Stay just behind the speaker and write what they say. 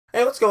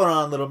Hey, what's going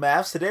on, little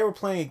Mavs? Today we're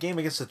playing a game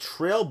against the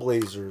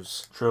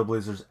Trailblazers.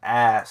 Trailblazers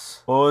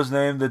ass. What was his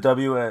name? The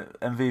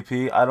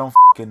MVP? I don't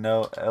fucking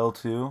know.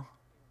 L2?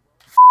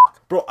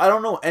 Bro, I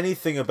don't know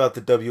anything about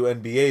the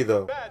WNBA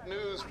though. Bad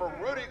news for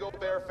Rudy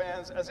Gobert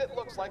fans, as it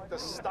looks like the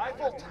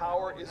Stifle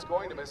Tower is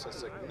going to miss a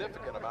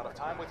significant amount of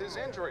time with his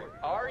injury.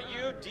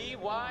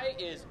 R-U-D-Y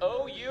is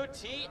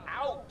O-U-T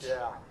out.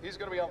 Yeah, he's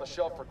going to be on the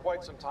shelf for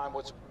quite some time,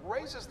 which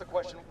raises the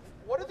question,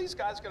 what are these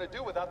guys going to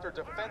do without their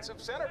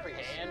defensive centerpiece?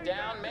 Man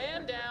down,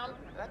 man down.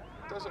 That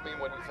doesn't mean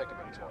what you think it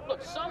means.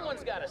 Look,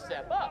 someone's got to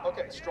step up.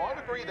 Okay, strong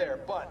agree there,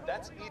 but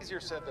that's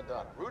easier said than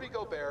done. Rudy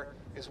Gobert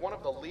is one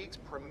of the league's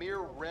premier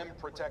rim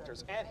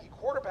protectors, and he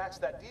quarterbacks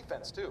that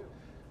defense too.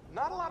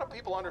 Not a lot of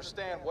people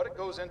understand what it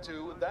goes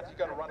into that you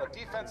got to run a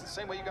defense the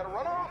same way you got to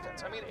run an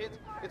offense. I mean,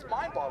 it's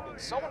mind-boggling.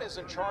 Someone is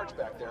in charge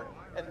back there,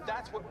 and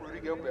that's what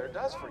Rudy Gobert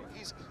does for you.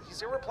 He's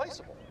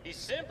irreplaceable. He's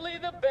simply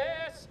the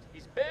best.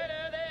 He's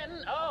better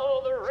than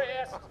all the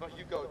rest.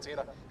 You go,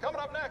 Tina. Coming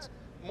up next,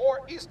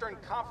 more Eastern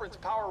Conference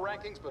power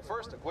rankings, but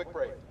first, a quick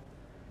break.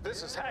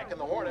 This is Hank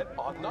and the Hornet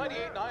on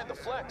 98.9 The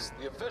Flex,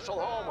 the official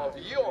home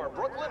of your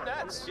Brooklyn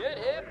Nets. Get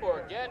hip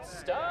or get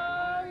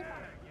stung.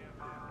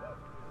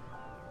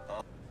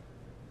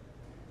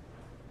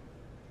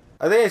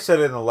 I think I said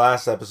it in the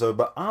last episode,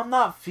 but I'm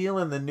not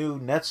feeling the new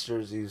Nets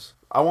jerseys.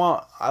 I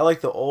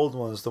like the old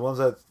ones, the ones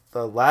that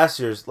the last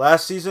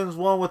season's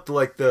one with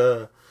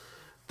the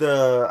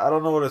I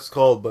don't know what it's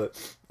called, but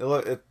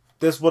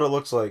this is what it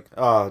looks like.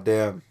 Oh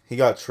damn, he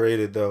got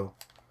traded though.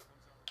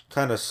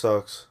 Kind of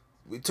sucks.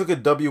 We took a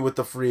W with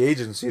the free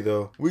agency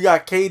though. We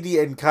got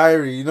KD and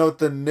Kyrie. You know what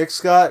the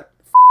Knicks got?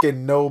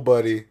 Fucking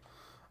nobody.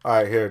 All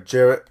right, here,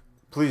 Jarrett,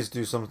 please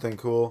do something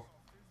cool.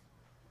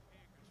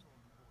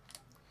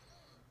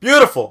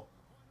 Beautiful.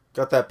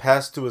 Got that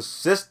pass to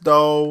assist,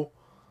 though.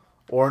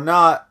 Or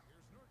not.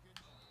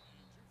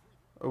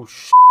 Oh,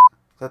 shit.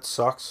 That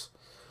sucks.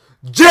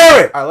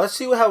 Jared! Alright, let's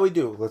see how we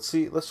do. Let's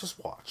see. Let's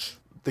just watch.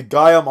 The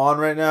guy I'm on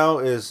right now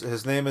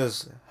his name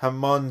is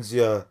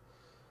Hamunzia.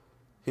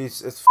 It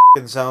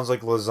fucking sounds like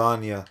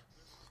lasagna.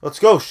 Let's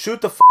go. Shoot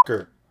the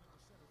fucker.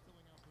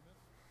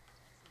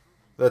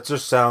 That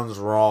just sounds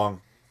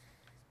wrong.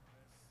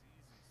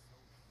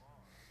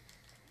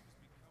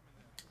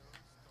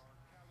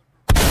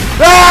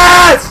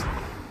 Yes!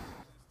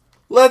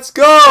 Let's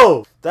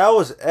go! That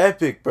was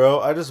epic, bro.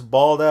 I just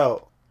balled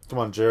out. Come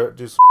on, Jarrett.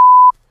 Do some.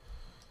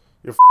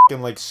 You're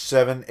fucking like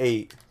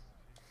 7'8".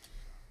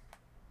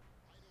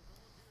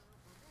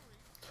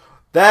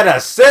 That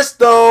assist,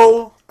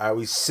 though! Alright,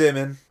 we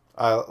simming.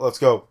 Alright, let's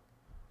go.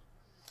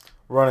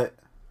 Run it.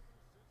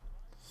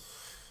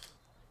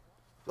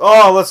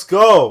 Oh, let's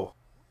go!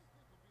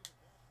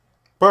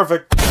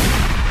 Perfect.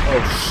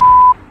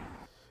 Oh, shit.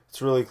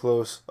 It's really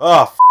close.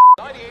 Oh,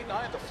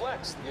 98.9 The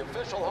Flex, the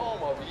official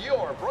home of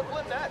your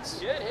Brooklyn Nets.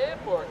 Get hip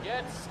or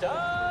get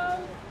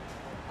stung.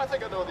 I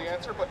think I know the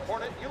answer, but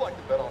Hornet, you like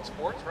to bet on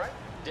sports, right?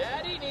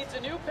 Daddy needs a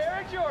new pair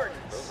of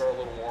Jordans. Those are a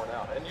little worn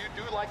out. And you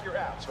do like your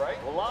apps, right?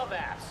 Love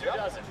apps. Who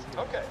doesn't?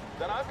 Okay,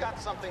 then I've got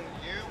something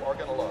you are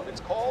going to love.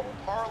 It's called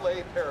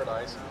Parlay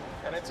Paradise,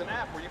 and it's an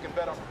app where you can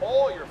bet on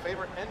all your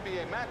favorite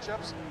NBA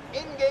matchups,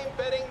 in-game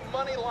betting,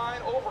 money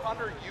line, over,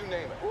 under, you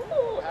name it.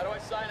 Ooh, how do I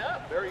sign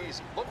up? Very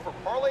easy. Look for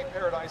Parlay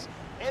Paradise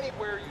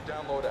anywhere you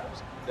download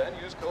apps. Then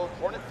use code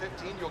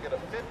HORNET15. You'll get a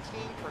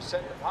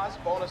 15%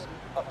 deposit bonus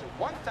up to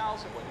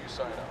 $1,000 when you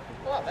sign up.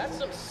 Wow, that's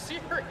some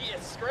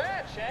serious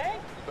scratch, eh?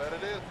 You bet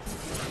it is.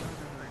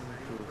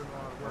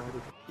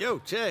 Yo,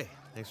 Che.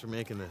 Thanks for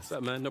making this. What's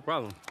up, man? No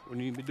problem. What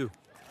do you need me to do?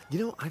 You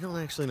know, I don't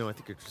actually know. I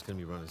think you're just going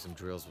to be running some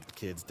drills with the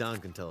kids. Don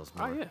can tell us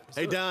more. Oh, yeah.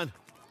 Hey, Don.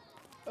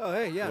 Oh,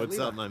 hey, yeah. What's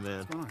Levi. up, my man?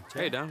 What's going on?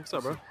 Hey, Don. What's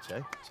up, bro?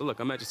 Che? So, look,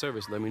 I'm at your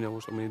service. Let me know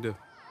what you want me to do.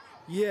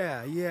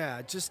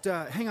 Yeah. Just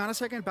hang on a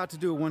second. About to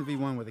do a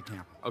 1v1 with a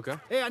camper. Okay.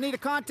 Hey, I need a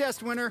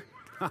contest winner.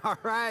 All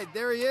right,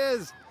 there he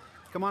is.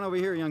 Come on over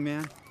here, young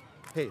man.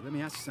 Hey, let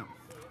me ask you something.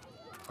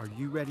 Are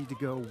you ready to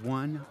go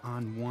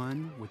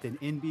one-on-one with an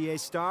NBA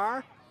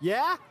star?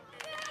 Yeah?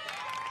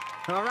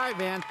 All right,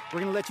 man.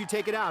 We're going to let you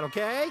take it out,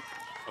 okay?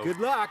 Oh. Good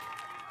luck.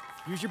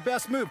 Use your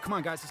best move. Come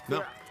on, guys. Let's clear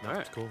No, out. no, All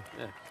right. it's cool.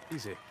 Yeah,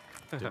 easy.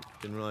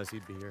 Didn't realize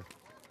he'd be here.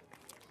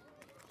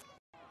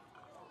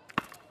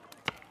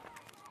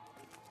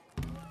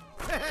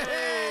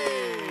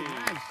 Hey!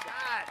 Nice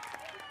shot.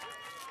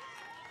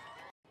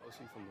 OC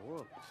from the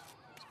world.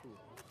 It's cool.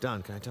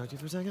 Don, can I talk to you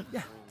for a second?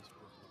 Yeah.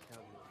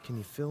 Can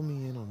you fill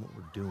me in on what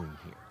we're doing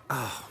here?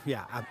 Oh,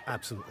 yeah,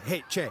 absolutely.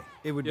 Hey, Che,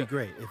 it would be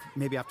great if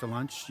maybe after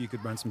lunch you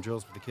could run some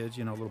drills with the kids,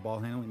 you know, a little ball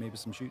handling, maybe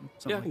some shooting,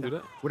 something Yeah, I like can do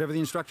that. Whatever the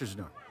instructors are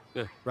doing.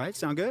 Yeah. Right?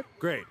 Sound good?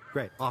 Great.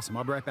 Great. Awesome.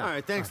 I'll be right back. All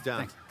right, thanks, Don.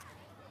 Thanks.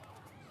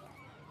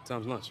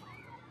 Time's lunch.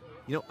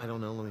 You know, I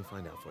don't know. Let me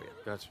find out for you.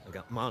 Gotcha.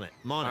 I'm on it.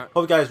 I'm on it. All right.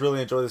 hope you guys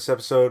really enjoyed this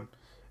episode.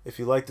 If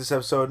you like this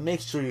episode,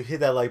 make sure you hit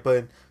that like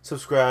button,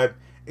 subscribe.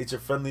 It's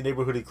your friendly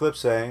neighborhood Eclipse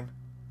saying,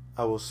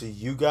 I will see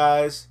you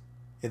guys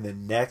in the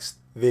next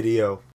video.